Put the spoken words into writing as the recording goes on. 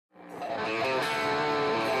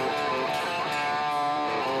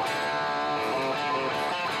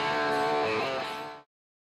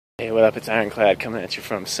What up, it's Ironclad coming at you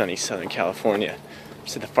from sunny Southern California.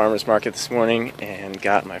 Just at the farmer's market this morning and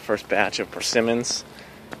got my first batch of persimmons.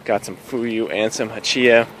 Got some fuyu and some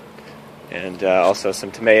hachia, and also some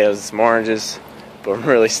tomatoes, some oranges, but I'm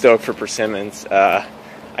really stoked for persimmons. I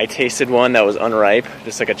tasted one that was unripe,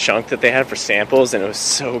 just like a chunk that they had for samples, and it was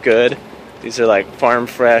so good. These are like farm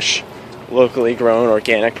fresh, locally grown,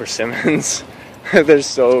 organic persimmons. They're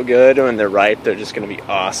so good. When they're ripe, they're just going to be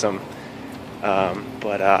awesome.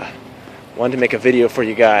 Wanted to make a video for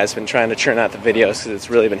you guys. Been trying to churn out the videos because it's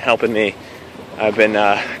really been helping me. I've been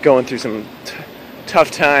going through some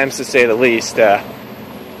tough times, to say the least.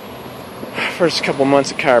 First couple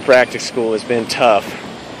months of chiropractic school has been tough.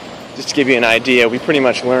 Just to give you an idea, we pretty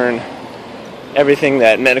much learn everything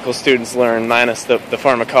that medical students learn, minus the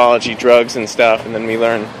pharmacology, drugs and stuff, and then we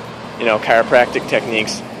learn, chiropractic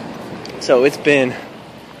techniques. So it's been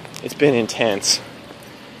intense,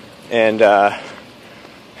 and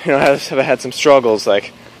I've had some struggles,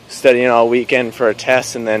 like studying all weekend for a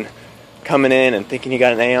test and then coming in and thinking you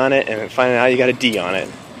got an A on it and then finding out you got a D on it.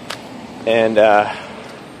 And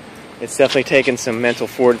it's definitely taken some mental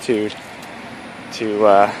fortitude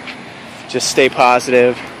to just stay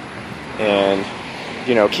positive and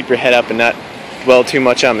keep your head up and not dwell too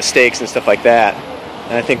much on mistakes and stuff like that.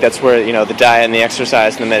 And I think that's where the diet and the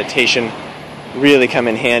exercise and the meditation really come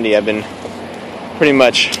in handy. I've been pretty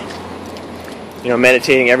much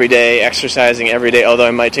meditating every day, exercising every day, although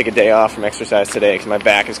I might take a day off from exercise today because my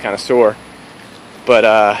back is kind of sore. But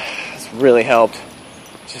it's really helped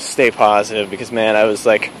just stay positive, because, man, I was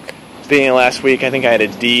like, beginning of last week, I think I had a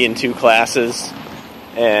D in 2 classes,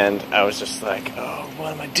 and I was just like, oh,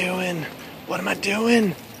 what am I doing? What am I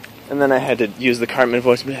doing? And then I had to use the Cartman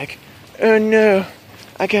voice and be like, oh no,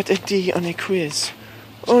 I got a D on a quiz.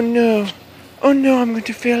 Oh no, I'm going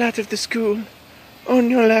to fail out of the school. Oh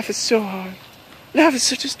no, life is so hard. Life is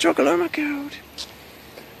such a struggle, oh my god.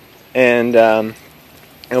 And,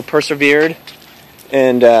 persevered,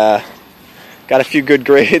 and got a few good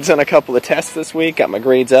grades on a couple of tests this week. Got my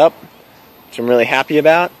grades up, which I'm really happy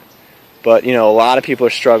about. But, a lot of people are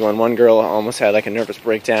struggling. One girl almost had like a nervous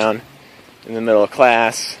breakdown in the middle of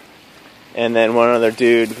class. And then one other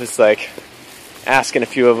dude was like asking a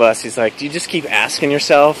few of us, he's like, do you just keep asking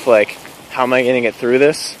yourself, like, how am I going to get through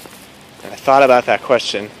this? And I thought about that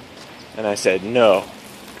question. And I said, no,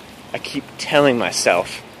 I keep telling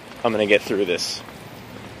myself I'm going to get through this.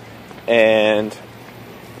 And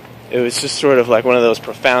it was just sort of like one of those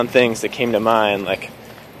profound things that came to mind, like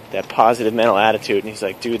that positive mental attitude. And he's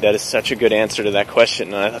like, dude, that is such a good answer to that question.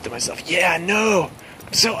 And I thought to myself, yeah, no,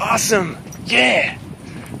 I'm so awesome, yeah.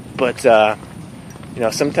 But,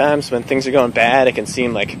 sometimes when things are going bad, it can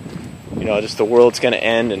seem like, just the world's going to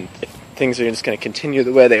end and things are just going to continue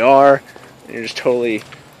the way they are. And you're just totally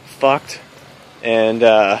fucked, and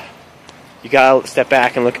you gotta step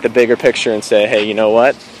back and look at the bigger picture and say, hey, you know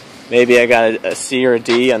what, maybe I got a C or a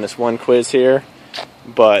D on this one quiz here,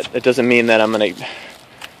 but it doesn't mean that I'm gonna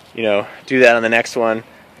do that on the next one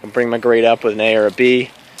and bring my grade up with an A or a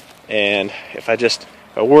B. And if I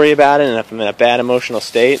worry about it, and if I'm in a bad emotional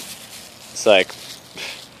state, it's like,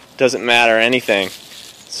 doesn't matter anything.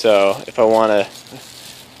 So if I want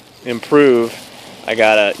to improve, I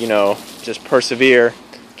gotta just persevere,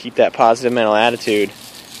 keep that positive mental attitude,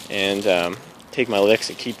 and take my licks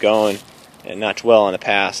and keep going and not dwell on the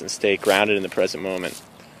past and stay grounded in the present moment.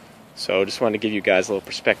 So just wanted to give you guys a little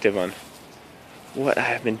perspective on what I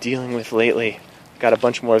have been dealing with lately. Got a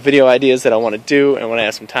bunch more video ideas that I want to do, and when I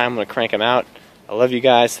have some time, I'm going to crank them out. I love you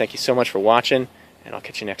guys. Thank you so much for watching, and I'll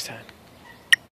catch you next time.